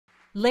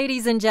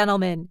Ladies and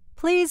gentlemen,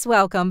 please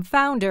welcome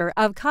founder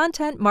of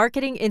Content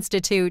Marketing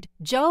Institute,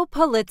 Joe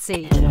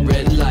Pulizzi.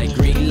 Red light,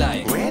 green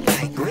light. Red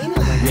light, green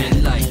light.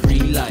 Red light,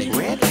 green light.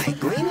 Red light,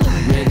 green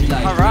light. Red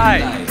light. All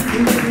right.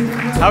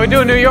 How we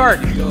doing, New York?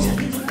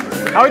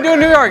 How we doing,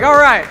 New York? All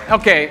right.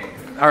 Okay.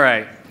 All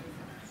right.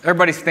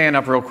 Everybody stand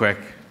up real quick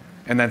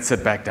and then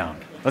sit back down.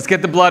 Let's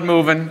get the blood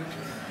moving.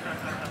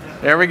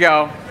 There we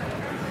go.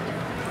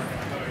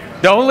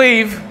 Don't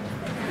leave.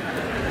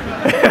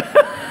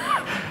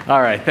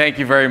 All right, thank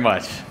you very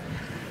much.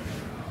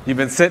 You've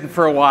been sitting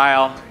for a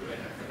while.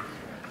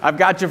 I've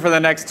got you for the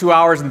next 2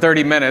 hours and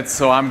 30 minutes,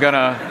 so I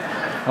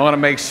want to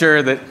make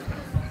sure that.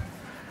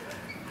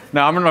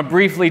 Now, I'm going to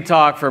briefly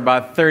talk for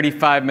about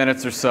 35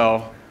 minutes or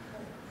so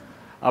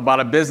about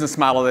a business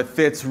model that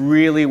fits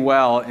really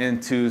well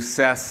into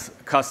SES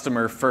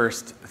customer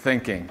first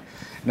thinking.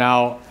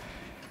 Now,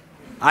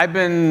 I've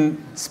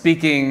been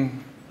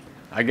speaking,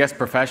 I guess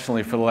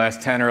professionally, for the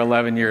last 10 or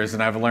 11 years,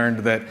 and I've learned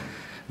that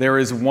there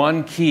is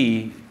one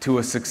key to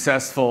a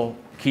successful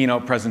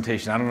keynote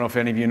presentation. I don't know if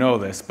any of you know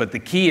this, but the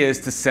key is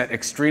to set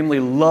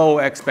extremely low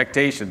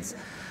expectations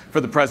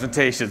for the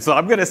presentation. So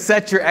I'm going to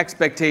set your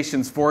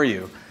expectations for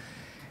you,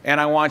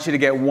 and I want you to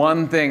get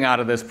one thing out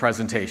of this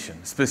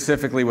presentation,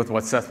 specifically with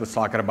what Seth was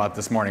talking about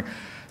this morning.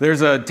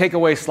 There's a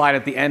takeaway slide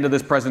at the end of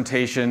this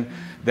presentation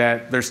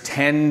that there's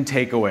 10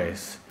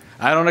 takeaways.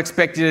 I don't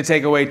expect you to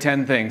take away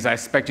 10 things. I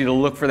expect you to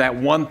look for that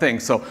one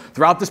thing. So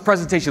throughout this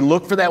presentation,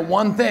 look for that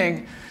one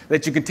thing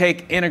that you can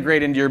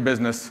integrate into your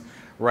business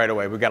right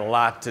away. We've got a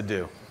lot to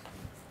do.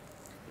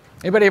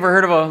 Anybody ever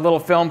heard of a little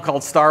film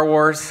called Star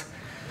Wars?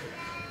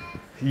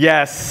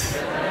 Yes.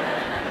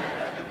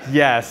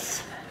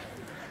 Yes.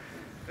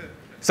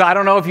 So I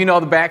don't know if you know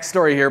the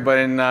backstory here, but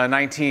in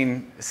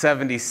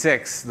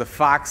 1976, the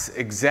Fox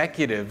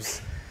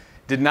executives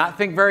did not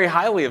think very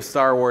highly of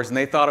Star Wars, and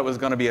they thought it was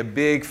going to be a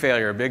big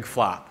failure, a big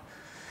flop.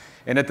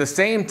 And at the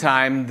same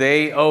time,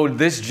 they owed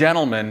this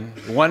gentleman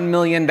 $1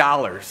 million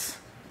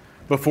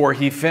before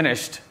he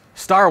finished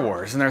Star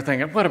Wars. And they're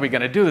thinking, what are we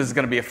going to do? This is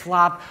going to be a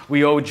flop.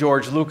 We owe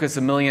George Lucas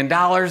 $1 million.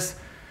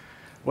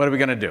 What are we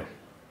going to do?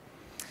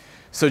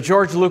 So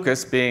George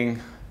Lucas,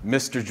 being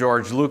Mr.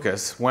 George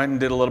Lucas, went and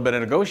did a little bit of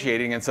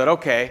negotiating and said,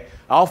 okay,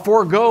 I'll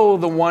forego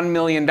the $1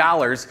 million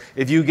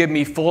if you give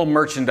me full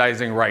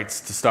merchandising rights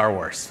to Star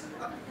Wars.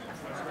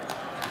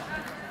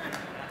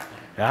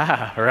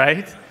 Ah,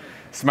 right?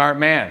 Smart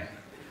man.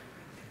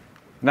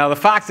 Now the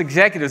Fox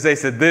executives, they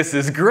said, this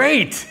is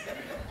great.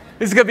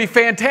 This is going to be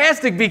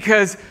fantastic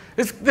because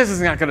this is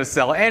not going to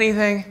sell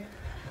anything.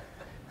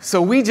 So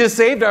we just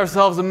saved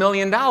ourselves $1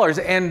 million.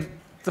 And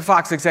the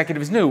Fox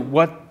executives knew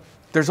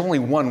there's only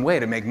one way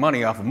to make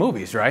money off of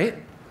movies, right?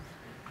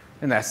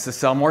 And that's to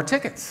sell more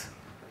tickets.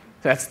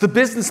 That's the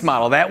business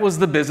model. That was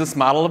the business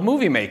model of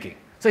movie making.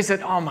 So they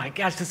said, oh my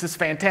gosh, this is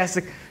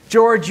fantastic.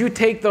 George, you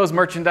take those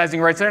merchandising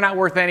rights. They're not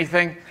worth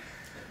anything.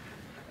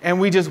 And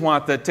we just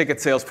want the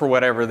ticket sales for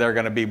whatever they're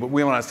going to be, but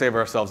we want to save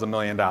ourselves $1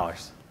 million.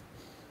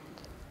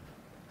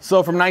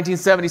 So from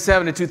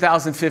 1977 to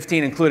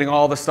 2015, including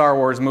all the Star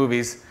Wars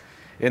movies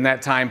in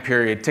that time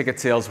period, ticket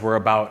sales were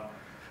about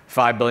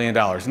 $5 billion.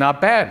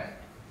 Not bad.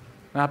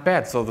 Not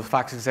bad. So the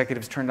Fox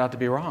executives turned out to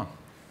be wrong.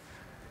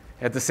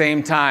 At the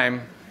same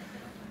time,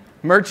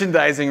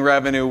 merchandising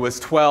revenue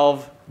was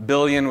 $12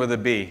 billion with a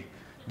B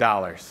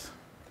dollars.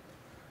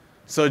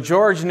 So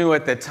George knew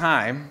at the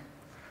time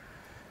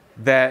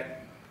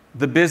that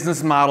the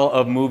business model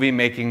of movie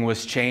making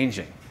was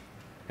changing.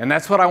 And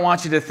that's what I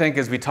want you to think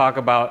as we talk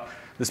about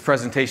this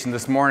presentation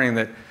this morning,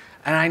 and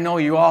I know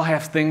you all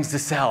have things to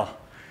sell.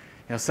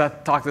 You know,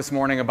 Seth talked this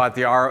morning about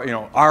the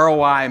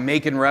ROI,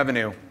 making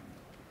revenue.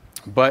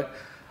 But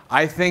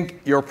I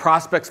think your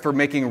prospects for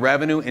making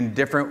revenue in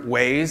different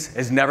ways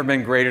has never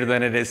been greater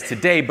than it is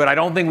today, but I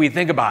don't think we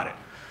think about it.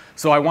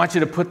 So I want you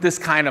to put this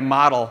kind of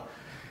model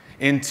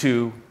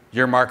into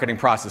your marketing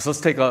process. Let's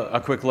take a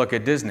quick look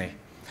at Disney.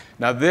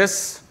 Now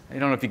this, I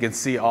don't know if you can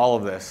see all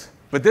of this,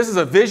 but this is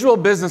a visual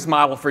business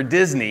model for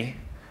Disney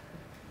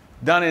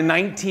done in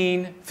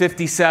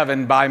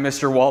 1957 by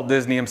Mr. Walt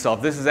Disney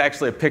himself. This is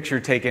actually a picture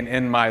taken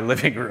in my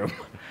living room.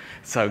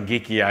 That's how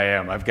geeky I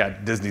am. I've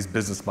got Disney's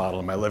business model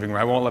in my living room.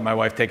 I won't let my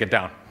wife take it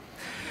down.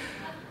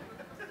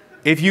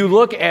 If you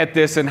look at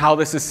this and how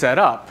this is set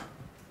up,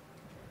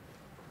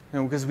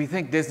 because we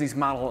think Disney's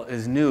model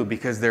is new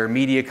because they're a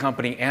media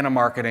company and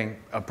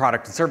a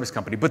product and service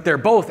company, but they're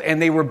both,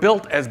 and they were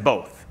built as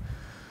both.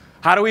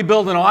 How do we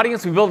build an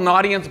audience? We build an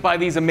audience by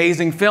these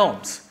amazing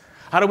films.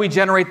 How do we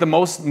generate the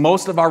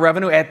most of our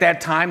revenue? At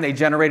that time, they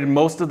generated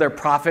most of their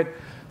profit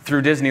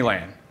through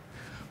Disneyland.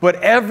 But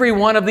every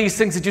one of these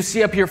things that you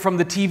see up here, from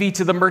the TV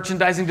to the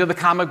merchandising to the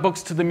comic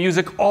books to the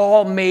music,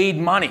 all made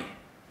money.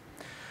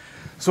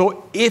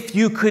 So if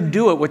you could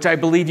do it, which I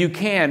believe you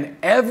can,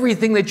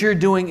 everything that you're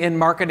doing in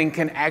marketing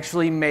can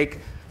actually make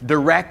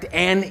direct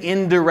and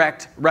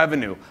indirect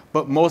revenue.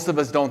 But most of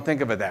us don't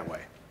think of it that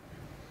way.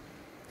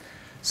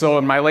 So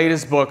in my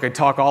latest book, I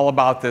talk all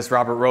about this,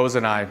 Robert Rose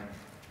and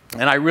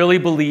I really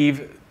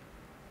believe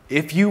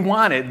if you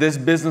want it, this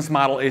business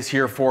model is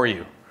here for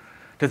you.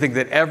 to think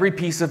that every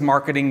piece of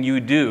marketing you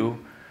do,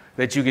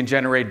 that you can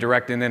generate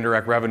direct and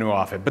indirect revenue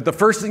off it. But the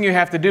first thing you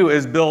have to do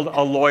is build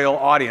a loyal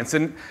audience.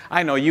 And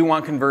I know you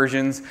want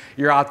conversions,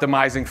 you're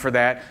optimizing for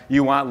that,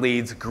 you want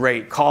leads,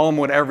 great. Call them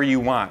whatever you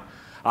want.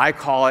 I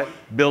call it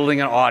building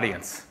an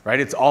audience, right?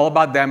 It's all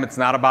about them, it's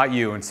not about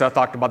you. And Seth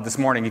talked about this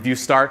morning, if you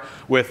start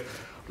with,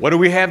 what do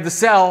we have to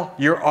sell?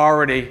 You're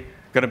already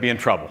gonna be in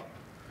trouble.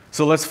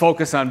 So let's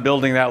focus on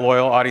building that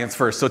loyal audience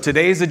first. So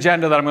today's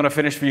agenda that I'm gonna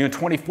finish for you in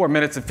 24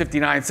 minutes and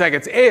 59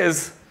 seconds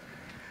is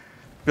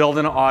build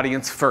an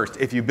audience first.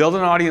 If you build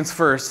an audience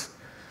first,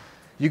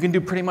 you can do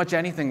pretty much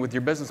anything with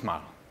your business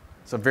model.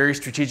 It's a very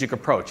strategic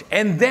approach.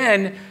 And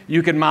then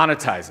you can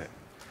monetize it.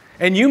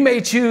 And you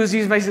may choose,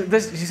 you may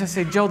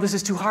say, Joe, this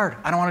is too hard.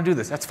 I don't want to do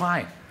this. That's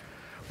fine.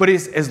 But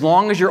as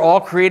long as you're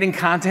all creating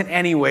content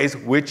anyways,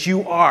 which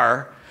you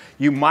are,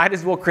 you might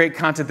as well create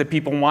content that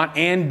people want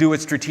and do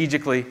it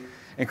strategically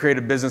and create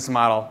a business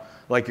model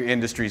like your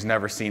industry's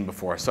never seen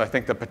before. So I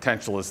think the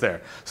potential is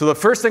there. So the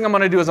first thing I'm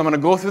going to do is I'm going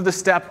to go through the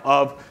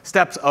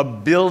steps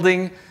of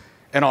building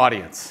an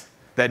audience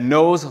that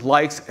knows,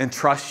 likes, and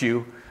trusts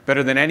you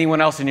better than anyone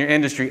else in your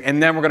industry.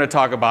 And then we're going to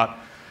talk about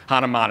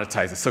how to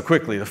monetize it. So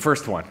quickly, the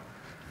first one,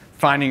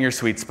 finding your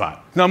sweet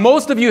spot. Now,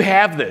 most of you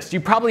have this. You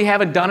probably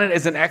haven't done it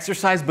as an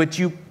exercise, but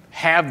you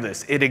have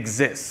this. It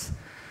exists.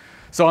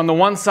 So on the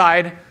one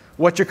side,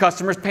 what's your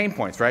customers' pain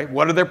points, right?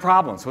 What are their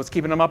problems? What's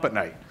keeping them up at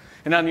night?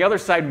 And on the other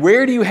side,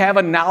 where do you have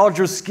a knowledge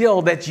or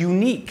skill that's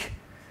unique,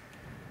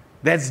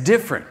 that's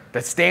different,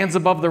 that stands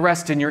above the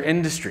rest in your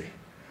industry?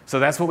 So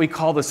that's what we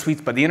call the sweet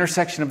spot. The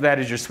intersection of that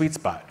is your sweet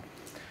spot.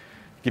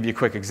 Give you a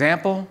quick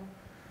example.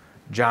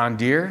 John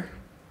Deere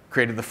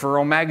created the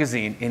Furrow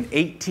magazine in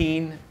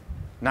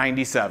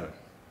 1897.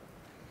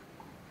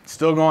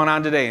 Still going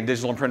on today in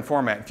digital and print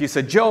format. If you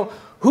said, Joe,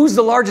 who's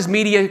the largest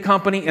media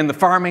company in the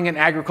farming and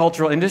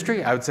agricultural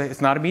industry? I would say it's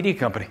not a media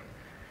company.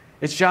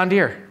 It's John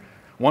Deere.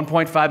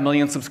 1.5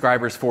 million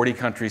subscribers, 40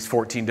 countries,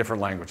 14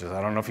 different languages.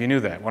 I don't know if you knew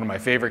that. One of my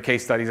favorite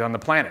case studies on the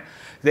planet.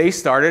 They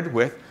started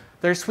with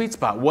their sweet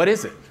spot. What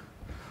is it?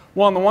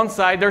 Well, on the one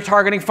side, they're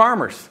targeting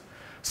farmers.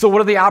 So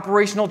what are the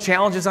operational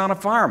challenges on a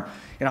farm?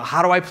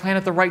 How do I plant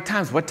at the right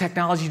times? What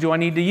technology do I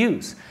need to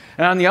use?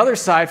 And on the other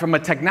side, from a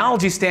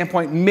technology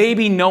standpoint,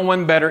 maybe no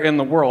one better in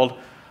the world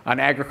on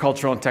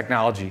agricultural and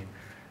technology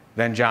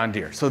than John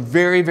Deere. So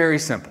very, very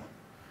simple.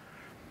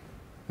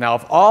 Now,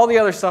 if all the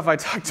other stuff I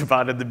talked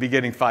about at the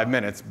beginning 5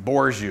 minutes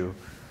bores you,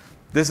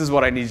 this is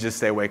what I need you to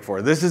stay awake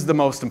for. This is the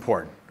most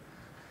important.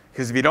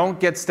 Because if you don't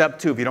get step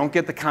 2, if you don't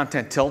get the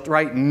content tilt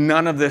right,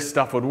 none of this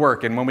stuff would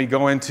work. And when we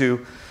go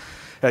into,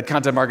 at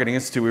Content Marketing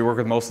Institute, we work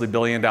with mostly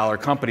billion-dollar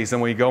companies,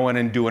 and when we go in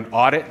and do an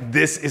audit,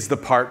 this is the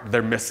part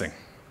they're missing.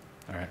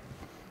 All right.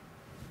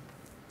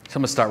 So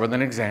I'm going to start with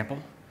an example.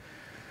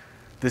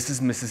 This is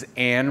Mrs.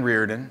 Anne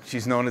Reardon.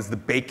 She's known as the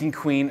Baking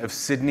Queen of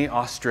Sydney,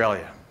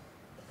 Australia.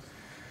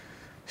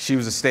 She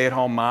was a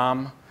stay-at-home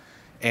mom,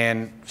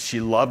 and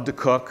she loved to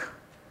cook.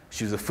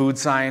 She was a food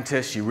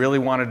scientist. She really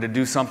wanted to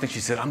do something.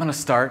 She said, I'm going to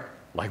start,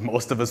 like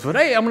most of us would,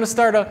 hey, I'm going to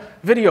start a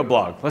video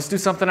blog. Let's do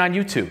something on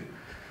YouTube.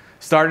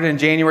 Started in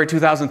January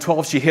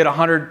 2012. She hit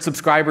 100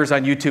 subscribers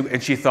on YouTube,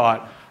 and she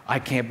thought, I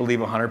can't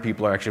believe 100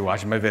 people are actually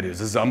watching my videos.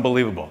 This is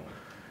unbelievable.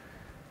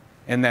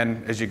 And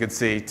then, as you can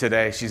see,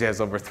 today she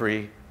has over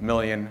 3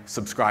 million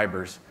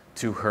subscribers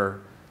to her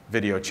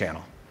video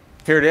channel.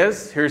 Here it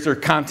is. Here's her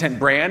content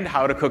brand,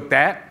 how to cook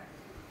that.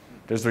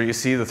 There's where you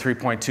see the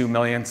 3.2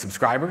 million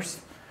subscribers.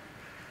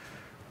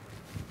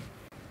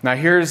 Now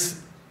here's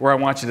where I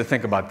want you to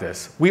think about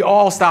this. We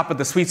all stop at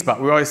the sweet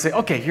spot. We always say,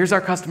 okay, here's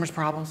our customers'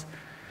 problems,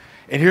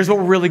 and here's what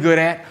we're really good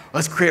at.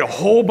 Let's create a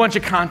whole bunch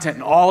of content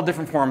in all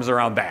different forms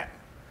around that.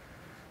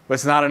 But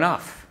it's not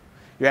enough.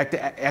 You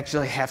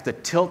actually have to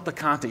tilt the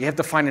content. You have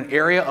to find an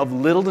area of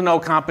little to no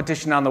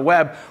competition on the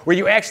web where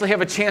you actually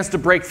have a chance to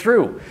break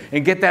through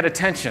and get that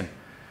attention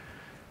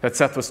that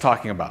Seth was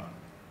talking about.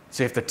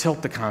 So you have to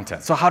tilt the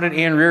content. So how did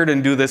Anne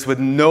Reardon do this with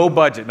no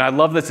budget? And I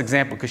love this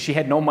example because she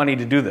had no money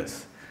to do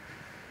this.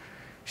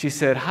 She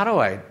said, how do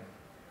I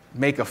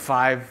make a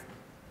 5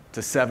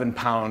 to 7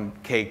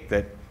 pound cake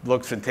that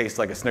looks and tastes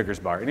like a Snickers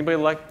bar? Anybody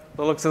like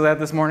the looks of that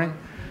this morning?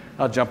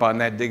 I'll jump on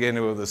that, dig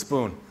into it with a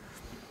spoon.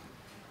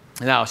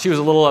 Now, she was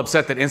a little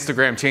upset that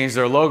Instagram changed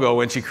their logo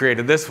when she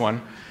created this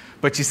one,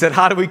 but she said,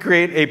 how do we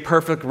create a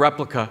perfect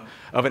replica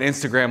of an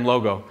Instagram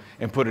logo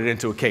and put it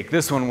into a cake?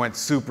 This one went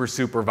super,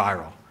 super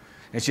viral.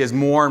 And she has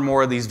more and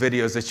more of these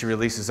videos that she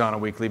releases on a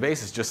weekly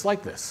basis, just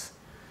like this.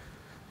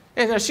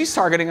 And she's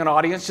targeting an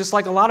audience just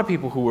like a lot of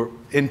people who were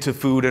into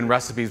food and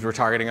recipes were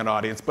targeting an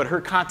audience, but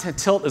her content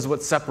tilt is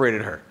what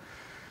separated her.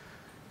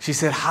 She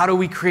said, how do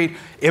we create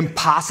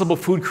impossible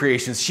food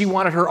creations? She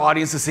wanted her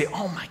audience to say,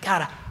 oh my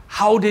God,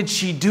 how did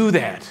she do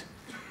that?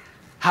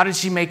 How did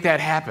she make that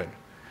happen?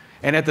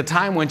 And at the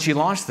time when she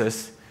launched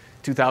this,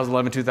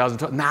 2011,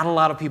 2012, not a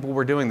lot of people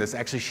were doing this.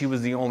 Actually, she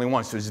was the only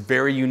one. She was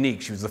very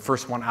unique. She was the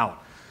first one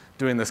out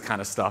doing this kind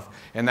of stuff.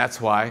 And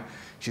that's why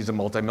she's a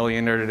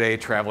multimillionaire today,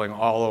 traveling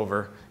all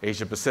over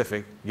Asia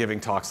Pacific, giving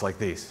talks like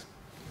these.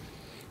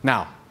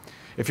 Now,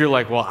 if you're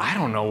like, well, I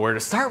don't know where to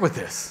start with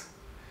this.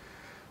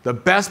 The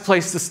best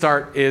place to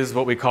start is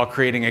what we call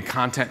creating a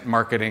content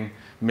marketing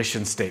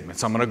mission statement.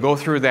 So I'm going to go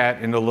through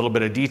that in a little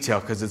bit of detail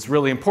because it's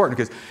really important,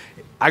 because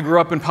I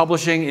grew up in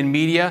publishing, in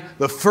media.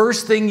 The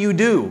first thing you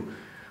do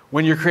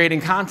when you're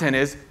creating content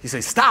is you say,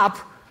 stop,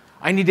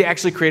 I need to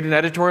actually create an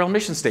editorial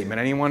mission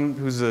statement. Anyone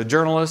who's a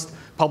journalist,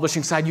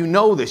 publishing side, you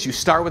know this. You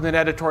start with an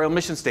editorial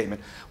mission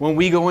statement. When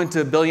we go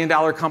into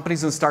billion-dollar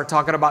companies and start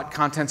talking about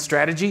content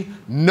strategy,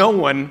 no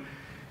one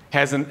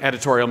has an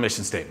editorial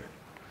mission statement.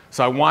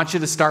 So I want you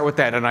to start with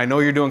that. And I know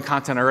you're doing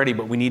content already,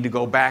 but we need to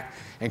go back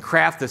and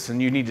craft this,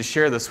 and you need to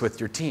share this with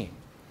your team.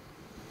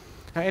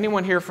 Now,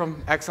 anyone here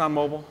from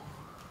ExxonMobil?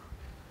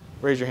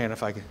 Raise your hand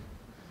if I can.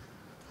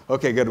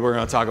 Okay, good. We're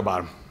going to talk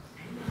about them.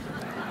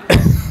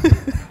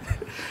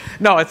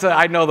 No,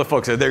 I know the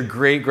folks there. They're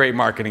great, great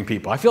marketing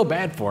people. I feel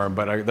bad for them,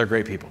 but they're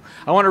great people.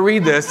 I want to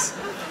read this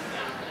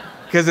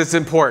because it's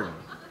important.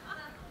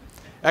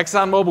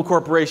 ExxonMobil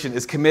Corporation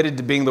is committed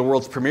to being the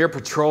world's premier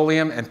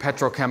petroleum and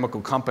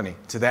petrochemical company.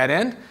 To that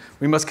end,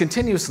 we must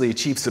continuously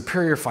achieve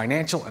superior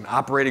financial and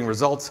operating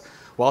results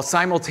while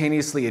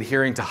simultaneously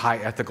adhering to high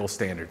ethical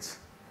standards.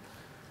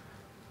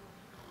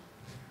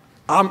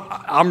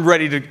 I'm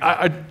ready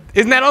to,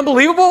 isn't that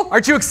unbelievable?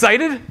 Aren't you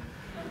excited?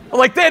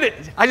 Like that,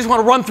 I just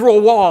want to run through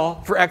a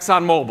wall for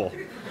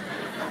ExxonMobil.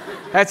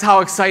 That's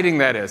how exciting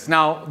that is.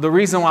 Now, the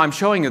reason why I'm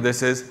showing you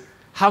this is,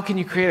 how can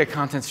you create a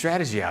content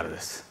strategy out of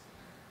this?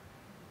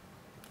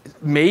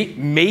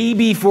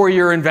 Maybe for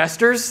your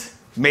investors,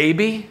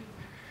 maybe,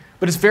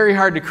 but it's very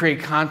hard to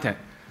create content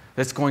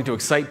that's going to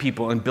excite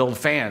people and build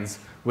fans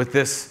with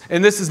this.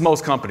 And this is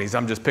most companies.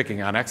 I'm just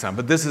picking on Exxon,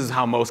 but this is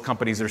how most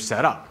companies are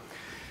set up.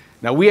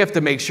 Now, we have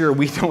to make sure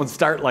we don't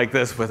start like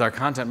this with our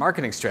content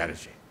marketing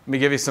strategy. Let me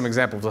give you some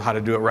examples of how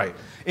to do it right.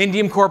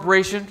 Indium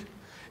Corporation,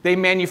 they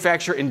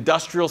manufacture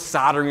industrial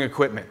soldering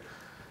equipment.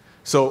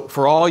 So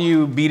for all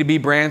you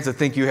B2B brands that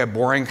think you have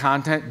boring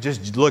content,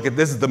 just look at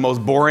this. This is the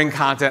most boring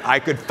content I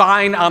could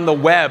find on the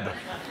web.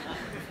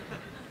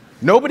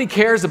 Nobody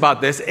cares about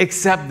this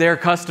except their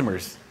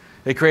customers.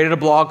 They created a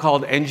blog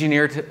called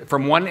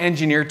From One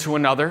Engineer to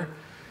Another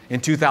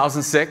in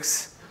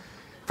 2006.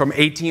 From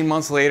 18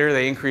 months later,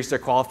 they increased their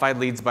qualified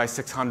leads by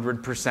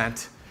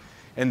 600%.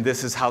 And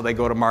this is how they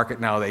go to market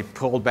now. They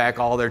pulled back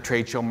all their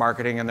trade show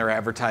marketing and their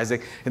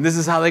advertising. And this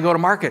is how they go to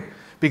market.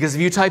 Because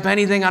if you type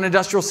anything on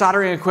industrial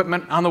soldering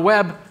equipment on the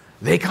web,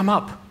 they come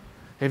up.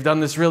 They've done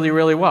this really,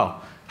 really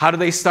well. How do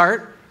they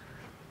start?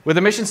 With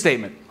a mission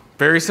statement.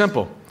 Very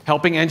simple.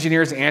 Helping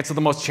engineers answer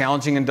the most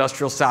challenging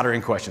industrial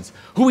soldering questions.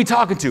 Who are we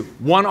talking to?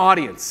 One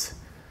audience.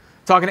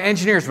 Talking to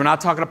engineers. We're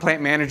not talking to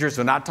plant managers.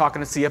 We're not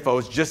talking to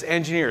CFOs, just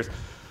engineers.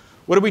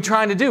 What are we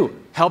trying to do?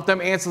 Help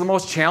them answer the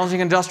most challenging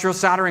industrial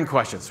soldering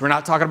questions. We're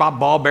not talking about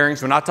ball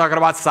bearings. We're not talking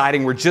about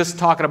siding. We're just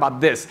talking about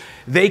this.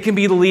 They can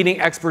be the leading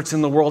experts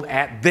in the world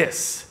at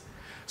this.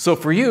 So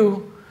for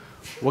you,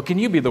 what can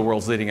you be the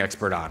world's leading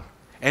expert on?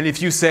 And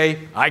if you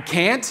say, I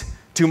can't,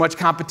 too much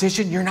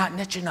competition, you're not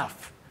niche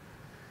enough.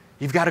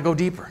 You've got to go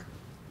deeper.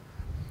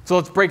 So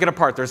let's break it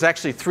apart. There's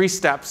actually 3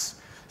 steps.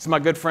 This is my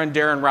good friend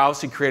Darren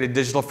Rouse. He created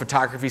Digital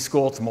Photography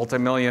School. It's a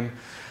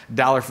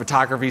multi-million-dollar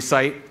photography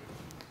site.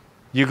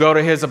 You go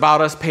to his About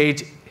Us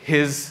page,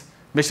 his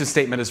mission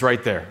statement is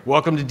right there.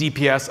 Welcome to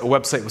DPS, a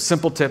website with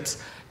simple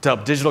tips to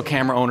help digital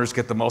camera owners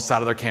get the most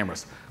out of their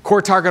cameras.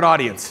 Core target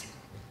audience.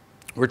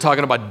 We're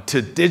talking about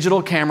to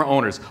digital camera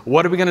owners.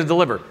 What are we going to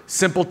deliver?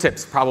 Simple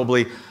tips,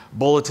 probably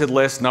bulleted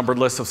lists, numbered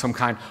lists of some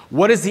kind.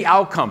 What is the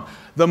outcome?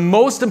 The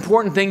most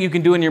important thing you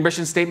can do in your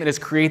mission statement is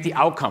create the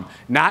outcome,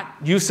 not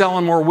you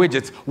selling more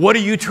widgets. What are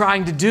you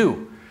trying to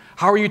do?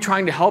 How are you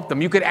trying to help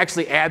them? You could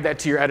actually add that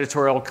to your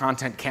editorial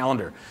content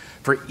calendar.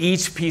 For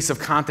each piece of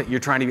content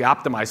you're trying to be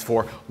optimized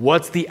for,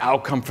 what's the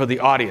outcome for the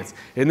audience?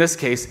 In this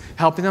case,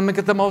 helping them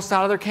get the most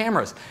out of their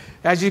cameras.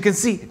 As you can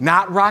see,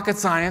 not rocket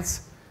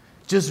science,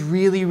 just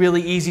really,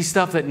 really easy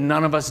stuff that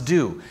none of us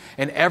do.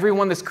 And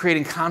everyone that's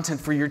creating content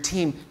for your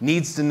team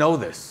needs to know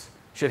this,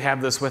 should have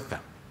this with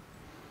them.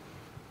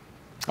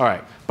 All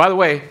right, by the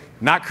way,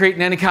 not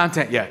creating any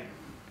content yet.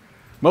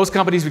 Most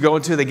companies we go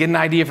into, they get an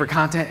idea for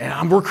content,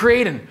 and we're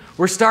creating,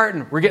 we're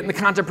starting, we're getting the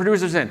content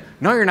producers in.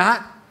 No, you're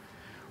not.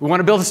 We want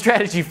to build a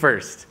strategy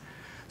first.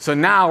 So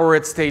now we're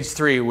at stage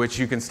 3, which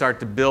you can start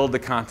to build the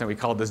content. We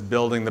call this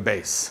building the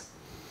base.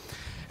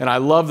 And I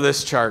love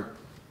this chart.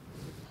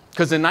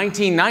 Because in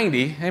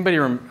 1990, anybody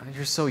remember?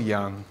 You're so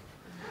young.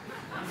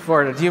 Do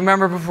you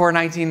remember before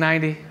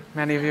 1990,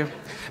 many of you?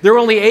 There were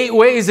only 8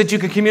 ways that you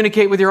could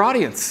communicate with your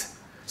audience.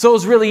 So it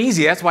was really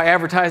easy. That's why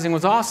advertising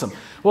was awesome.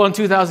 Well, in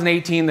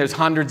 2018, there's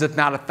hundreds, if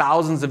not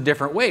thousands of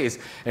different ways.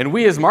 And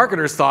we as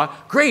marketers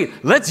thought,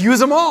 great, let's use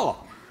them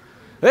all.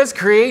 Let's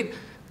create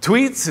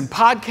tweets and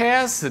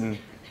podcasts and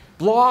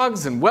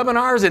blogs and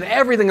webinars and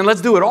everything, and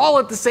let's do it all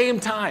at the same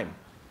time.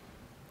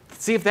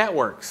 Let's see if that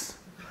works.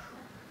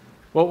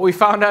 What we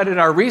found out in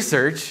our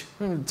research,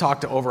 we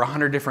talked to over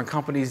 100 different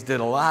companies,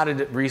 did a lot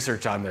of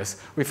research on this.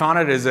 We found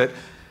out is that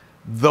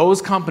those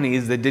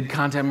companies that did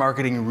content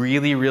marketing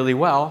really, really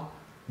well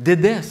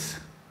did this.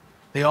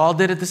 They all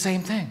did it the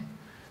same thing.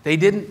 They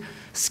didn't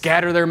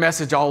scatter their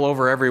message all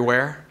over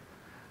everywhere.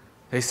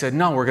 They said,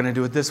 no, we're going to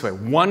do it this way.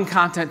 One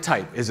content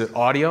type. Is it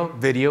audio,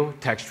 video,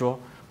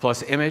 textual,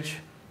 plus image?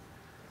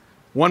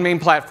 One main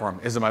platform.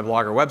 Is it my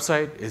blog or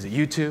website? Is it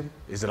YouTube?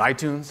 Is it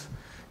iTunes?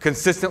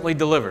 Consistently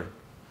delivered,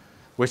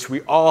 which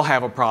we all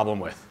have a problem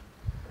with.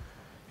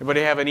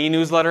 Anybody have an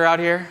e-newsletter out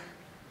here?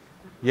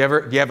 You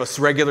have a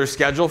regular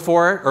schedule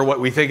for it, or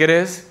what we think it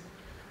is?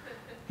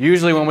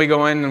 Usually when we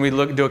go in and we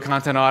do a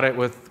content audit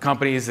with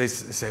companies, they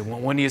say, well,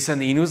 when do you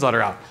send the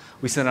e-newsletter out?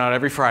 We send it out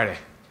every Friday.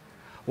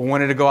 Well,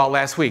 when did it go out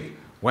last week?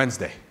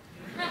 Wednesday.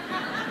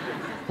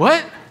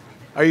 What?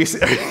 Are you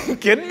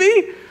kidding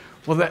me?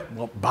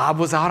 Well, Bob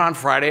was out on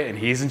Friday, and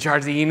he's in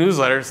charge of the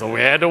e-newsletter, so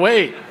we had to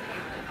wait.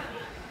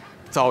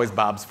 It's always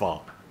Bob's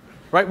fault,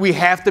 right? We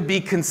have to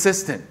be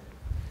consistent.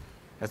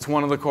 That's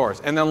one of the cores.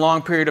 And then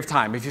long period of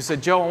time. If you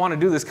said, Joe, I want to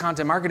do this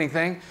content marketing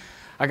thing.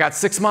 I got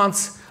 6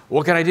 months.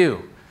 What can I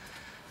do?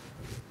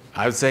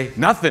 I would say,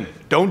 nothing.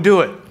 Don't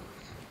do it.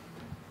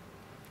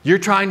 You're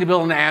trying to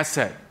build an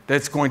asset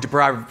that's going to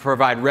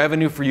provide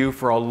revenue for you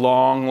for a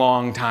long,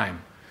 long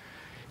time.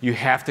 You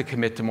have to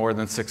commit to more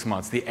than 6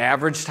 months. The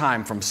average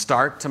time from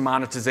start to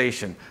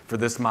monetization for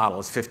this model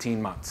is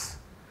 15 months.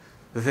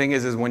 The thing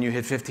is when you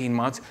hit 15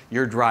 months,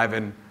 you're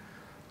driving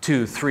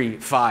 2, 3,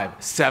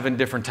 5, 7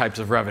 different types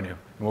of revenue.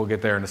 And we'll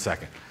get there in a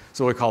second.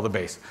 So we call the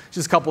base.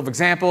 Just a couple of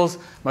examples.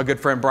 My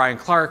good friend Brian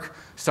Clark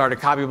started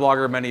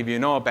Copyblogger. Many of you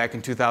know it back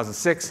in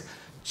 2006.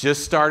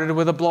 Just started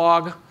with a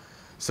blog.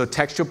 So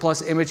textual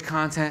plus image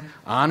content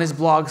on his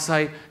blog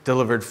site,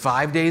 delivered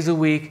 5 days a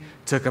week,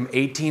 took him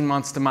 18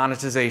 months to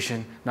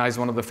monetization. Now he's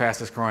one of the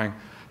fastest growing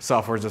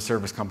software as a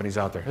service companies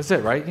out there. That's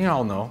it, right? You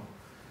all know.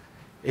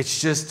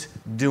 It's just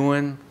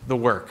doing the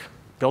work,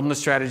 building the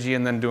strategy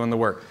and then doing the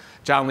work.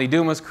 John Lee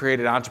Dumas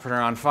created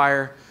Entrepreneur on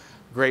Fire,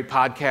 great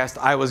podcast.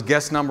 I was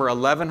guest number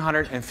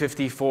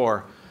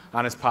 1154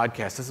 on his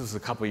podcast. This was a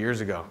couple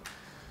years ago.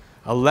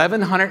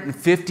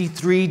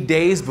 1153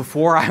 days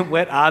before I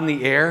went on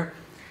the air,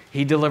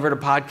 he delivered a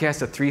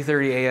podcast at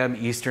 3:30 a.m.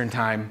 Eastern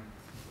Time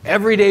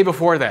every day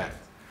before that.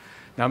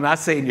 Now, I'm not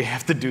saying you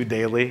have to do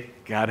daily.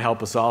 God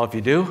help us all if you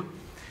do.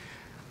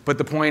 But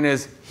the point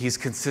is, he's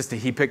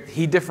consistent.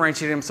 He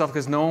differentiated himself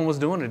because no one was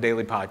doing a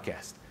daily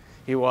podcast.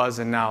 He was,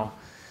 and now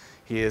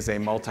he is a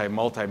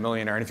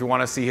multi-millionaire. And if you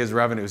want to see his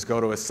revenues,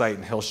 go to his site,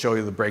 and he'll show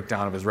you the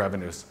breakdown of his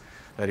revenues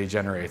that he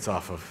generates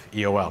off of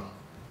EOL.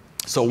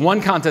 So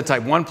one content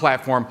type, one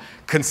platform,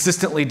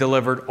 consistently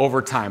delivered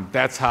over time.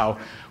 That's how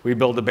we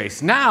build a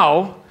base.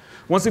 Now,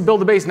 once we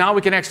build a base, now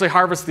we can actually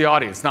harvest the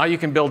audience. Now you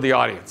can build the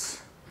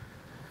audience.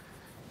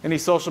 Any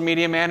social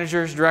media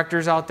managers,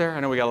 directors out there?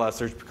 I know we got a lot of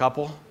search,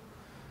 couple.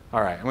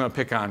 All right, I'm going to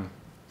pick on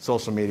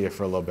social media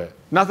for a little bit.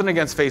 Nothing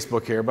against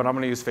Facebook here, but I'm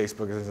going to use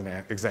Facebook as an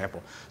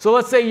example. So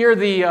let's say you're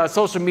the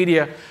social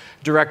media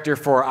director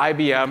for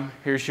IBM.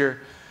 Here's your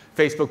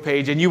Facebook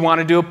page, and you want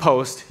to do a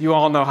post. You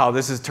all know how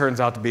this turns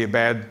out to be a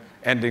bad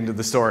ending to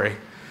the story.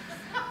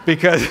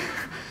 because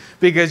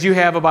you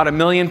have about 1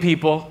 million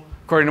people,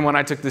 according to when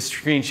I took this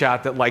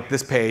screenshot, that like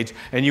this page,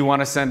 and you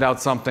want to send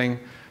out something,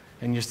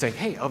 and you're saying,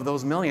 hey, of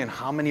those 1 million,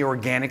 how many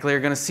organically are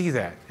going to see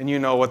that? And you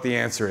know what the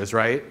answer is,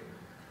 right?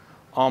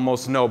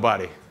 Almost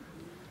nobody.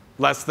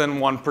 Less than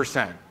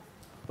 1%.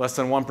 Less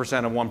than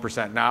 1% of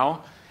 1%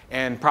 now.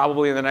 And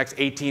probably in the next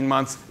 18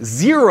 months,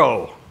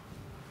 0.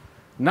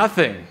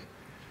 Nothing.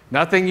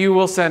 Nothing you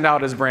will send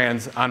out as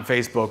brands on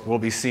Facebook will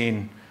be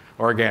seen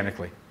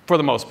organically. For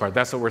the most part,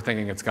 that's what we're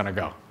thinking it's going to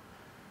go.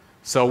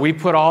 So we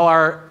put all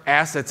our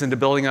assets into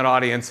building an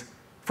audience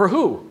for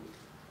who?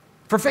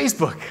 For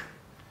Facebook.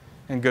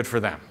 And good for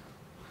them.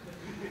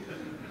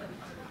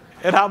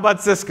 And how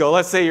about Cisco?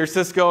 Let's say you're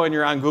Cisco and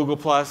you're on Google+.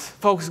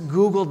 Folks,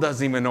 Google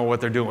doesn't even know what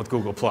they're doing with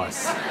Google+.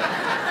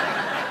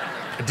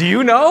 Do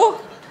you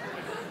know?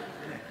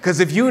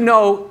 Because if you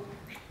know,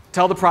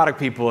 tell the product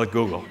people at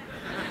Google.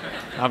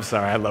 I'm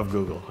sorry, I love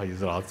Google. I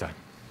use it all the time.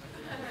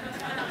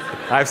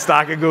 I have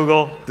stock at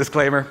Google,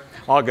 disclaimer,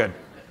 all good.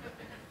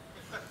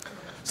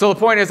 So the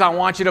point is, I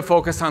want you to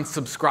focus on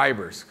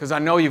subscribers, because I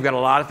know you've got a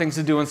lot of things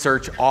to do in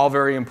search, all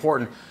very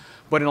important.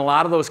 But in a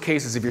lot of those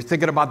cases, if you're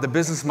thinking about the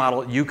business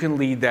model, you can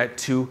lead that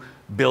to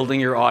building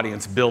your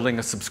audience, building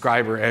a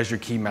subscriber as your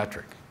key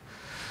metric.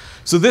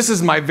 So this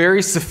is my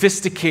very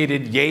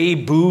sophisticated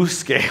yay-boo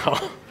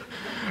scale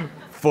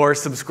for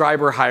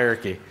subscriber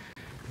hierarchy.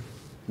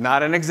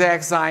 Not an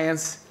exact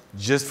science,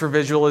 just for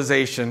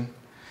visualization.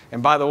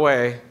 And by the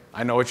way,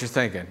 I know what you're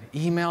thinking.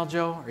 Email,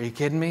 Joe? Are you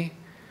kidding me?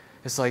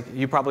 It's like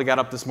you probably got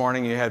up this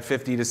morning, you had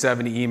 50 to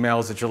 70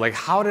 emails that you're like,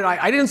 how did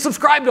I didn't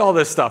subscribe to all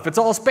this stuff. It's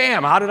all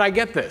spam. How did I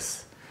get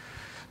this?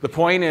 The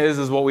point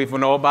is what we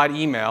know about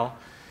email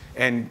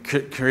and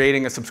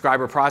creating a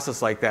subscriber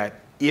process like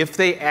that. If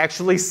they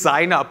actually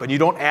sign up, and you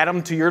don't add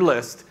them to your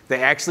list,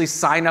 they actually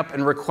sign up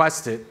and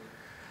request it,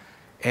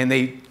 and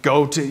you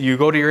go to your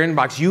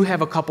inbox, you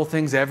have a couple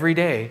things every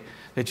day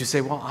that you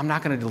say, well, I'm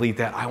not going to delete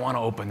that. I want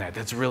to open that.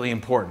 That's really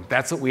important.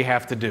 That's what we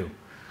have to do,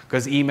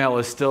 because email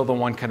is still the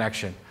one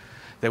connection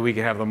that we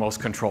can have the most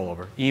control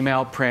over.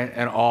 Email, print,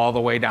 and all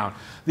the way down.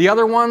 The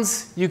other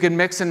ones you can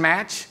mix and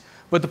match,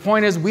 But the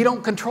point is, we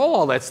don't control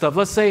all that stuff.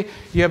 Let's say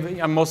you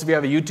have, most of you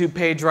have a YouTube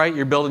page, right?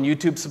 You're building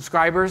YouTube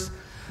subscribers,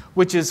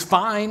 which is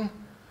fine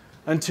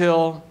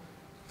until,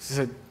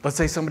 let's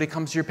say somebody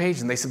comes to your page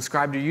and they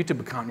subscribe to your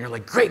YouTube account, and you're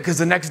like, great, because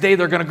the next day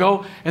they're going to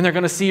go and they're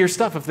going to see your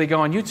stuff if they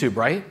go on YouTube,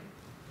 right?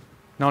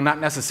 No, not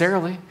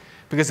necessarily.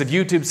 Because if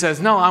YouTube says,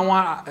 no, I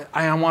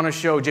want to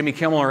show Jimmy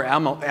Kimmel or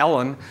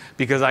Ellen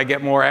because I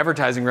get more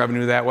advertising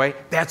revenue that way,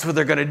 that's what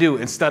they're going to do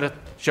instead of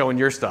showing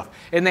your stuff.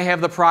 And they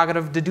have the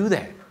prerogative to do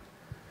that.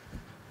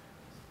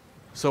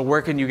 So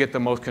where can you get the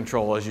most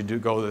control as you do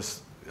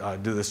this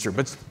through?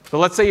 But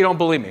let's say you don't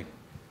believe me.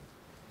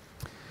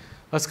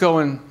 Let's go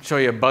and show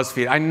you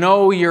BuzzFeed. I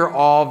know you're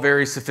all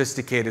very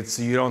sophisticated,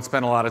 so you don't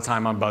spend a lot of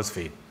time on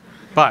BuzzFeed.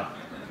 But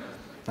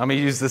let me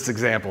use this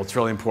example. It's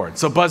really important.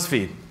 So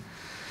BuzzFeed.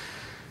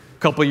 A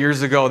couple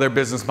years ago, their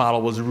business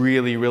model was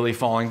really, really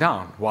falling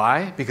down.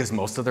 Why? Because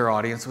most of their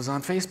audience was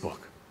on Facebook.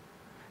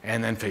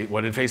 And then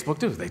what did Facebook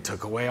do? They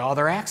took away all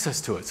their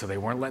access to it, so they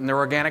weren't letting their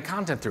organic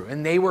content through.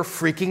 And they were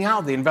freaking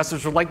out. The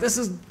investors were like, this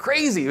is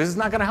crazy. This is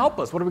not going to help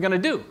us. What are we going to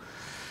do?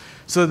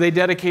 So they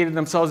dedicated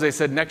themselves. They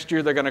said next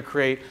year they're going to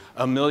create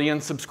 1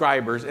 million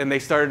subscribers. And they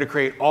started to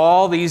create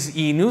all these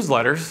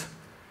e-newsletters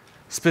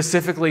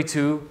specifically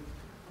to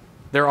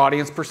their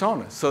audience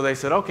personas. So they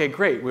said, okay,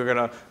 great. We're going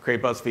to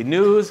create BuzzFeed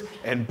News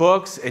and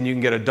books, and you can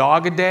get a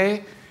dog a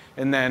day.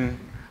 And then,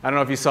 I don't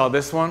know if you saw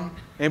this one.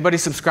 Anybody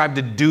subscribe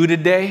to Dude a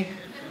Day?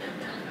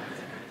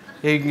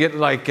 You can get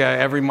like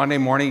every Monday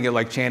morning, you get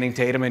like Channing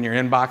Tatum in your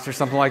inbox or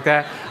something like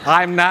that.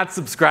 I'm not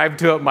subscribed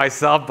to it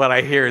myself, but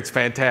I hear it's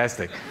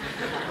fantastic.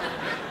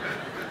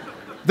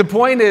 The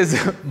point is,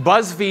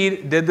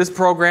 BuzzFeed did this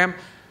program.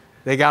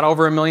 They got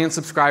over 1 million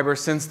subscribers.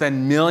 Since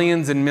then,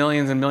 millions and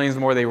millions and millions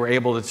more, they were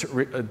able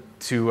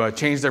to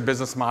change their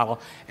business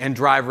model and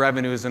drive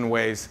revenues in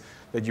ways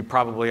that you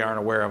probably aren't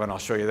aware of, and I'll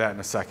show you that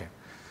in a second.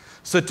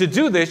 So to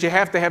do this, you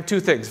have to have two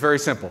things, very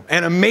simple.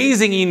 An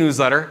amazing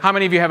e-newsletter. How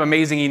many of you have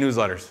amazing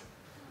e-newsletters?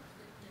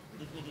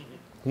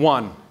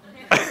 One.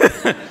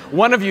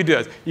 One of you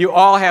does. You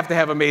all have to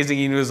have amazing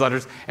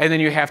e-newsletters, and then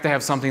you have to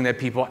have something that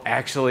people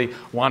actually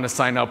want to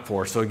sign up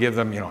for. So give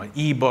them, an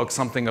e-book,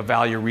 something, a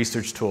value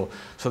research tool,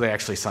 so they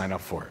actually sign up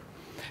for it.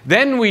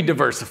 Then we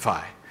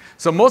diversify.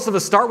 So most of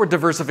us start with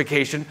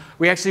diversification.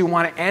 We actually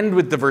want to end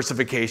with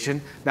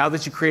diversification. Now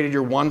that you created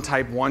your one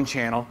type, one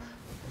channel,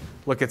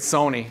 look at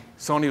Sony.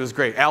 Sony was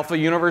great. Alpha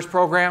Universe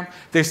program,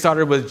 they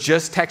started with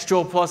just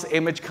textual plus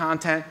image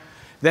content.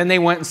 Then they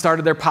went and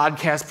started their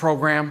podcast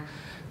program.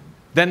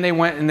 Then they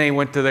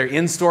went to their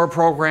in-store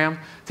program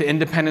to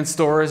independent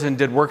stores and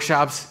did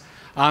workshops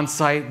on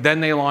site.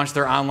 Then they launched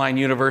their online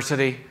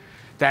university.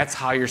 That's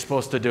how you're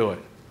supposed to do it.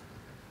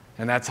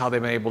 And that's how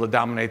they've been able to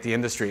dominate the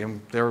industry.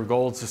 And their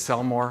goal is to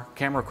sell more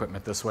camera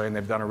equipment this way, and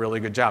they've done a really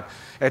good job.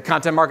 At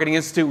Content Marketing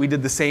Institute, we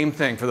did the same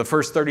thing. For the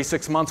first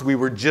 36 months, we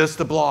were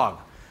just a blog.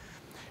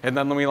 And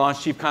then when we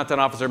launched Chief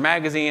Content Officer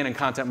Magazine and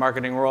Content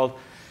Marketing World,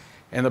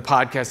 and the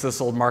podcast,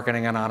 This Old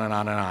Marketing, and on and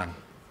on and on.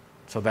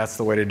 So that's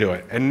the way to do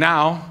it. And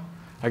now,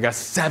 I got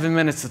 7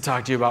 minutes to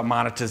talk to you about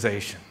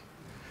monetization.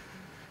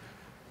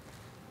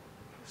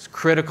 It's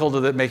critical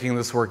to making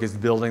this work is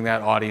building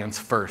that audience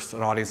first,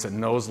 an audience that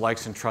knows,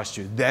 likes, and trusts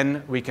you.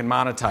 Then we can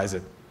monetize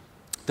it.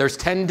 There's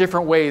 10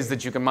 different ways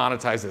that you can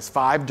monetize this,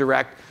 5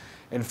 direct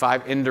and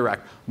 5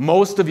 indirect.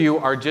 Most of you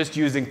are just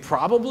using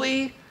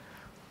probably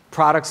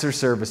products or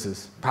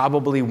services,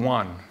 probably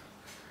one.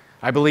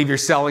 I believe you're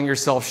selling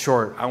yourself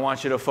short. I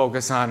want you to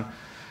focus on,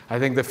 I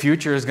think the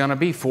future is going to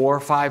be 4,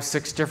 5,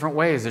 6 different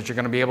ways that you're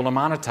going to be able to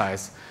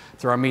monetize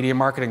through our media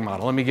marketing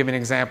model. Let me give you an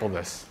example of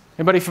this.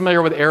 Anybody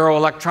familiar with Arrow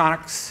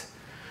Electronics?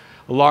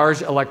 A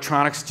large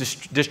electronics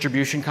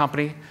distribution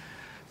company.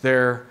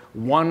 They're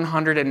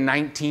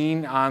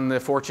 119 on the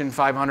Fortune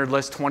 500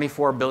 list,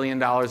 $24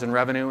 billion in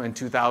revenue in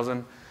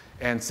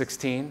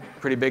 2016.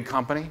 Pretty big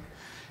company.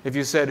 If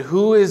you said,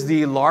 who is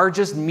the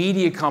largest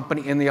media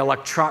company in the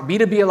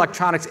B2B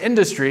electronics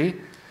industry,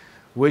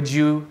 would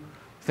you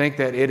think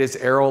that it is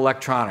Arrow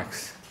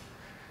Electronics?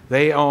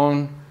 They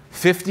own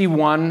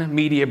 51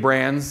 media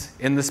brands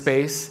in the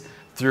space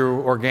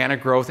through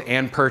organic growth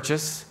and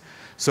purchase.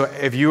 So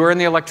if you are in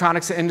the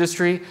electronics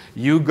industry,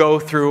 you go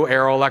through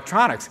Arrow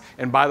Electronics.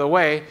 And by the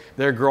way,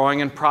 they're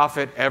growing in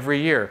profit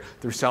every year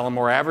through selling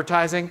more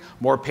advertising,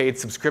 more paid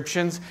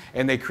subscriptions,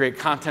 and they create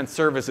content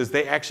services.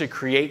 They actually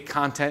create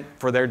content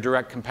for their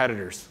direct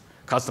competitors.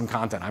 Custom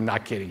content, I'm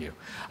not kidding you.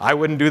 I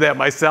wouldn't do that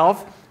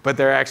myself, but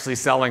they're actually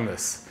selling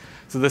this.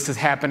 So this is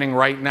happening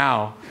right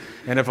now.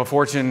 And if a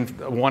Fortune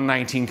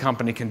 119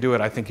 company can do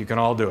it, I think you can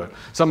all do it.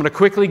 So I'm going to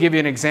quickly give you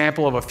an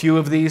example of a few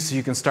of these so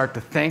you can start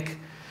to think.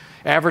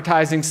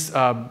 Advertising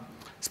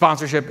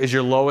sponsorship is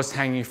your lowest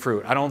hanging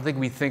fruit. I don't think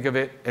we think of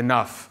it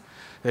enough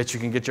that you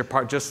can get your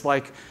part, just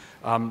like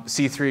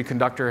C3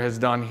 Conductor has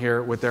done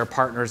here with their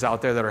partners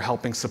out there that are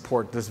helping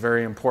support this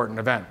very important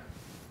event.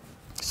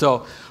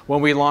 So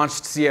when we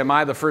launched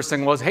CMI, the first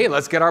thing was, hey,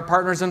 let's get our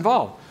partners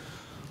involved.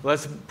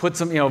 Let's put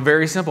some,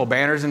 very simple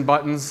banners and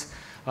buttons.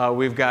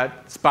 We've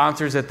got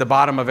sponsors at the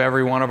bottom of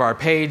every one of our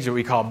page that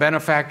we call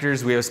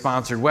benefactors. We have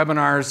sponsored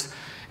webinars.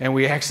 And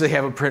we actually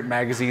have a print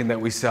magazine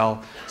that we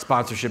sell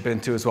sponsorship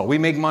into as well. We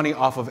make money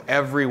off of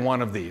every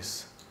one of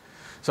these.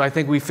 So I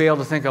think we fail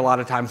to think a lot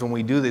of times when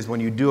we do these,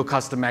 when you do a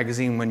custom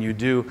magazine, when you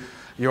do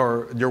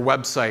your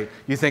website,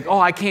 you think, oh,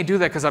 I can't do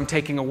that because I'm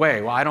taking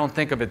away. Well, I don't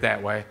think of it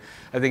that way.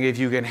 I think if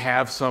you can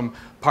have some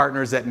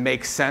partners that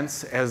make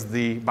sense as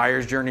the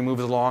buyer's journey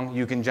moves along,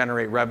 you can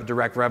generate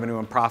direct revenue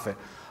and profit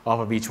off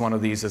of each one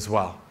of these as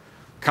well.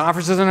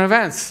 Conferences and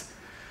events.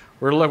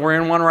 We're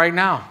in one right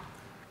now.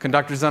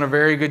 Conductor's done a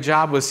very good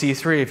job with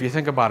C3 if you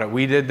think about it.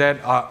 We did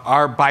that.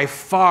 By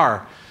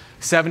far,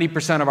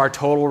 70% of our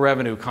total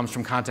revenue comes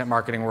from Content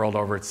Marketing World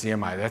over at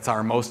CMI. That's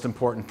our most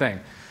important thing.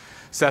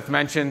 Seth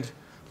mentioned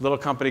a little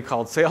company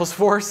called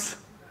Salesforce.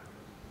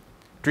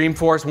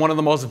 Dreamforce, one of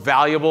the most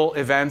valuable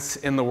events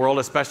in the world,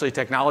 especially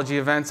technology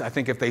events. I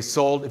think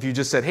if you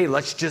just said, hey,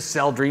 let's just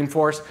sell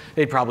Dreamforce,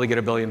 they'd probably get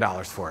 $1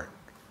 billion for it.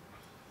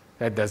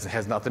 That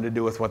has nothing to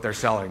do with what they're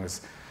selling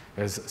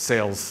as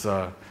sales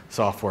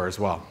software as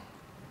well.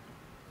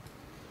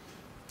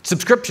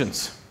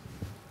 Subscriptions.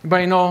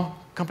 Anybody know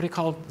a company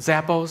called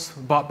Zappos,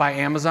 bought by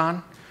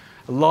Amazon?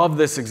 I love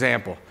this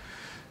example.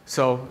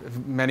 So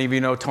many of you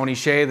know Tony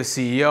Hsieh, the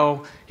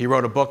CEO. He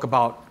wrote a book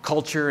about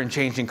culture and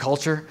changing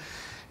culture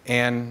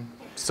and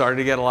started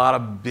to get a lot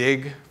of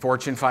big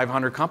Fortune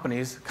 500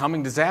 companies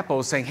coming to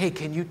Zappos saying, hey,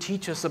 can you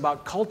teach us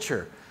about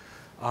culture?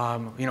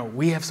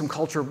 We have some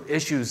culture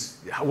issues.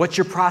 What's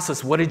your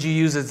process? What did you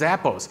use at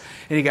Zappos?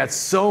 And he got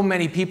so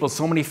many people,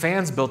 so many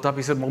fans built up.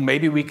 He said, well,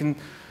 maybe we can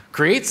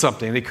create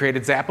something. They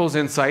created Zappos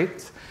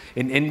Insights,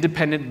 an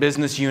independent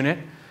business unit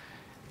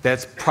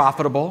that's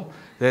profitable,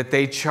 that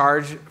they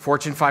charge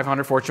Fortune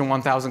 500, Fortune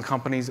 1000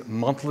 companies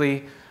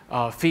monthly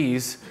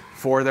fees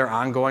for their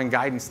ongoing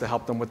guidance to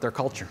help them with their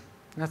culture.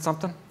 Isn't that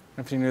something?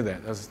 If you knew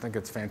that, I just think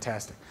it's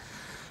fantastic.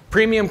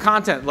 Premium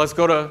content. Let's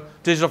go to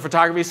Digital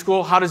Photography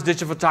School. How does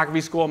Digital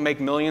Photography School make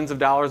millions of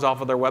dollars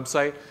off of their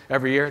website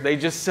every year? They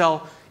just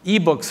sell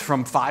ebooks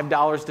from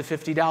 $5 to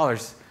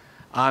 $50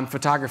 on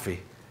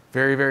photography.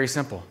 Very, very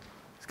simple.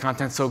 The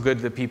content's so good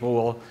that people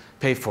will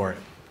pay for it.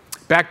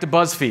 Back to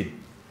BuzzFeed.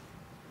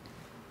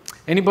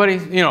 Anybody,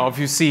 if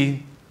you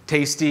see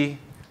tasty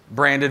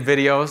branded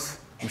videos,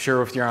 I'm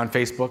sure if you're on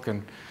Facebook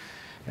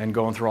and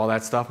going through all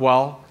that stuff,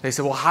 well, they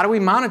said, well, how do we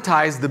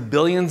monetize the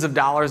billions of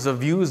dollars of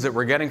views that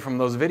we're getting from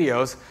those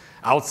videos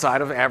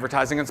outside of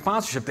advertising and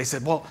sponsorship? They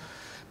said, well,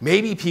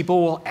 maybe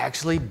people will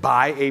actually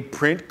buy a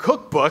print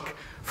cookbook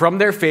from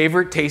their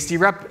favorite tasty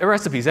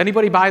recipes.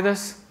 Anybody buy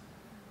this?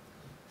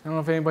 I don't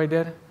know if anybody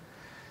did.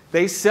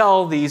 They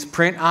sell these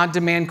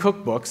print-on-demand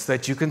cookbooks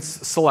that you can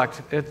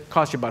select. It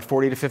costs you about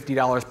 $40 to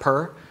 $50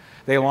 per.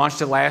 They launched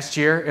it last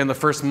year. In the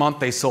first month,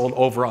 they sold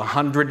over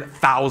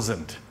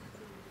 100,000.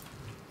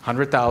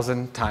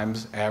 100,000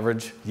 times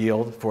average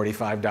yield,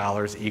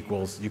 $45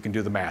 equals, you can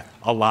do the math,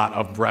 a lot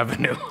of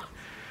revenue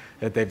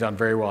that they've done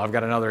very well. I've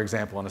got another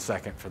example in a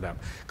second for them.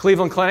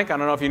 Cleveland Clinic, I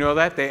don't know if you know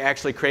that, they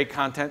actually create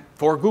content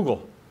for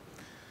Google.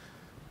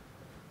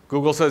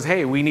 Google says,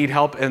 hey, we need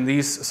help in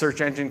these search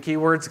engine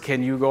keywords.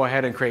 Can you go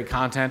ahead and create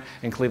content?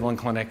 And Cleveland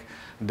Clinic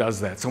does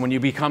that. So when you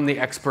become the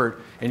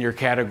expert in your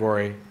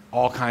category,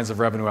 all kinds of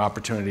revenue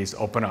opportunities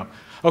open up.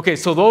 Okay,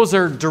 so those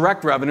are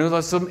direct revenue.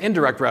 That's some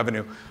indirect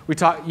revenue.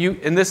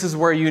 And this is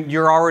where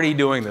you're already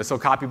doing this. So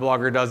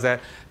Copyblogger does that.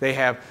 They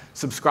have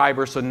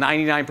subscribers. So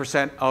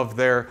 99% of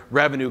their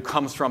revenue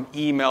comes from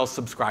email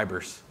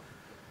subscribers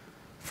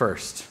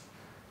first.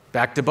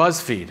 Back to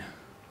BuzzFeed.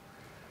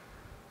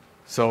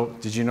 So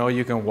did you know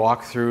you can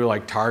walk through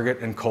like Target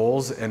and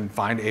Kohl's and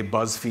find a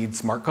BuzzFeed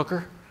smart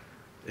cooker?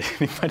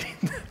 Anybody?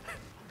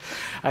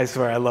 I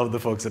swear I love the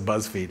folks at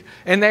BuzzFeed.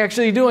 And they're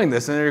actually doing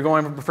this, and they're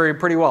going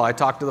pretty well. I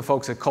talked to the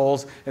folks at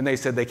Kohl's, and they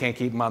said they can't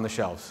keep them on the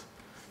shelves.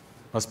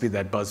 Must be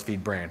that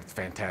BuzzFeed brand. It's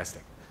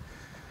fantastic.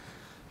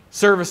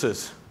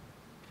 Services.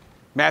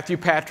 Matthew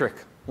Patrick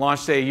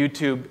launched a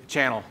YouTube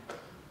channel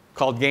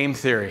called Game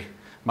Theory.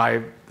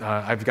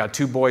 I've got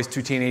two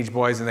teenage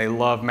boys, and they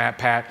love Matt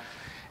Pat.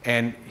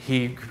 And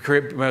he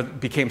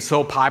became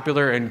so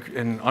popular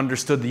and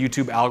understood the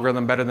YouTube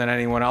algorithm better than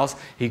anyone else,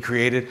 he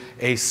created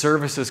a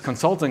services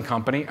consulting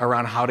company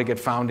around how to get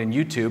found in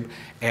YouTube,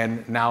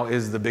 and now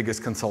is the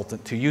biggest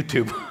consultant to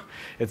YouTube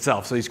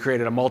itself. So he's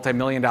created a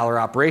multi-million-dollar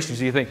operation.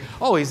 So you think,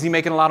 oh, is he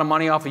making a lot of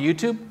money off of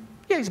YouTube?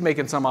 Yeah, he's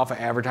making some off of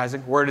advertising.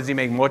 Where does he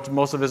make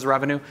most of his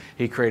revenue?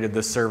 He created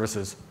the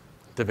services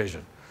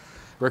division.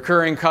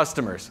 Recurring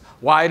customers.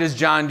 Why does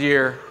John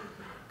Deere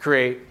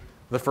create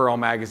the Furrow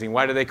magazine?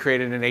 Why did they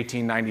create it in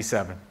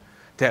 1897?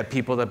 To have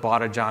people that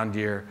bought a John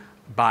Deere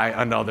buy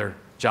another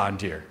John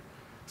Deere.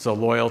 So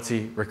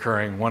loyalty,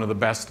 recurring, one of the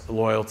best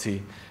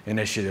loyalty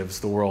initiatives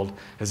the world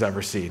has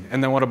ever seen.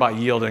 And then what about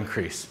yield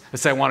increase? They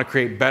say I want to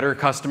create better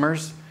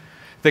customers.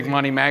 Think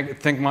Money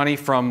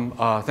from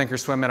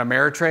Thinkorswim and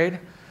Ameritrade.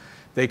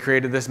 They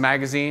created this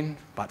magazine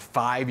about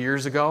 5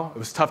 years ago. It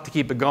was tough to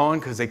keep it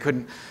going because they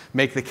couldn't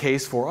make the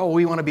case for, oh,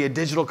 we want to be a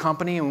digital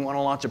company and we want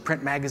to launch a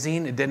print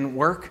magazine. It didn't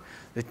work.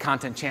 The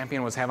Content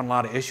Champion was having a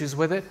lot of issues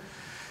with it.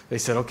 They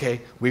said,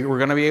 okay, we're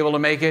going to be able to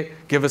make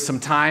it. Give us some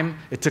time.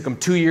 It took them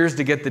 2 years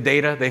to get the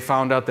data. They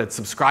found out that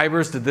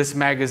subscribers to this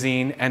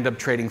magazine end up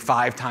trading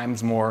 5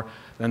 times more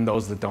than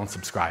those that don't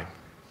subscribe.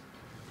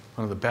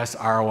 One of the best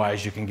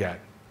ROIs you can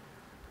get.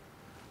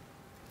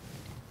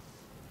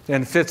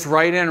 And fits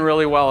right in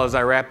really well as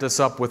I wrap this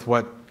up with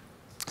what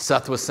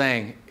Seth was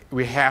saying.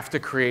 We have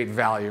to create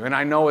value. And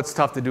I know it's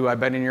tough to do.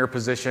 I've been in your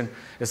position.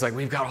 It's like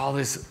we've got all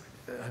this...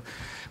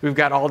 We've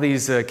got all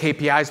these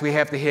KPIs we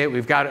have to hit.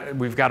 We've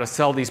got to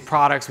sell these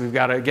products. We've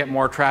got to get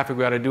more traffic.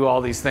 We've got to do all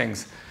these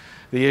things.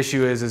 The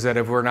issue is that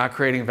if we're not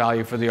creating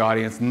value for the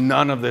audience,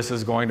 none of this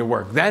is going to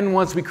work. Then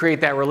once we create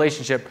that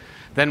relationship,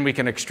 then we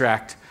can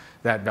extract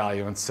that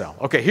value and sell.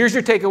 Okay, here's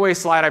your takeaway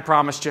slide I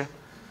promised you.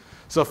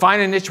 So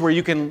find a niche where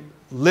you can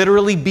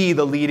literally be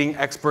the leading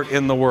expert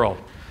in the world.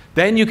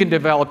 Then you can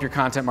develop your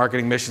content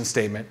marketing mission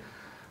statement.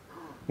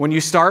 When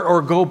you start,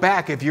 or go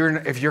back, if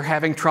you're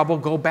having trouble,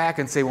 go back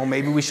and say, well,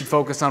 maybe we should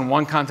focus on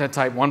one content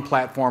type, one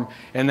platform,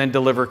 and then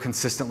deliver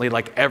consistently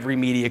like every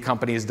media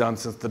company has done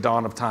since the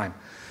dawn of time.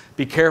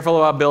 Be careful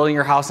about building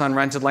your house on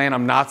rented land.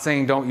 I'm not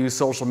saying don't use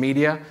social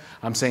media.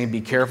 I'm saying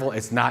be careful.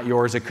 It's not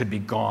yours. It could be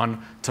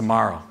gone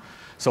tomorrow.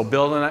 So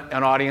build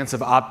an audience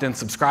of opt-in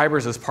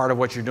subscribers as part of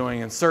what you're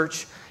doing in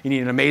search. You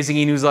need an amazing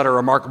e-newsletter,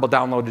 remarkable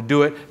download to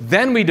do it.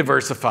 Then we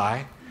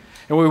diversify.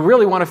 And what we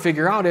really want to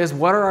figure out is,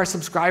 what are our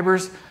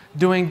subscribers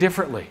doing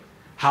differently?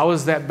 How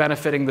is that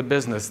benefiting the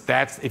business?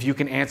 If you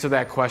can answer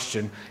that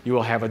question, you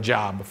will have a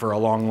job for a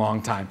long,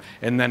 long time.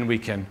 And then we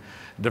can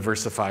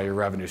diversify your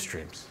revenue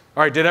streams.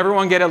 All right, did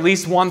everyone get at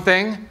least one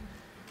thing?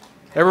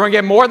 Everyone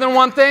get more than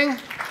one thing?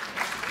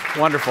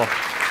 Wonderful.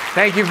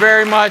 Thank you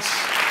very much.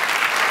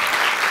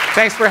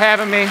 Thanks for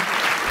having me.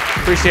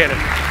 Appreciate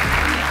it.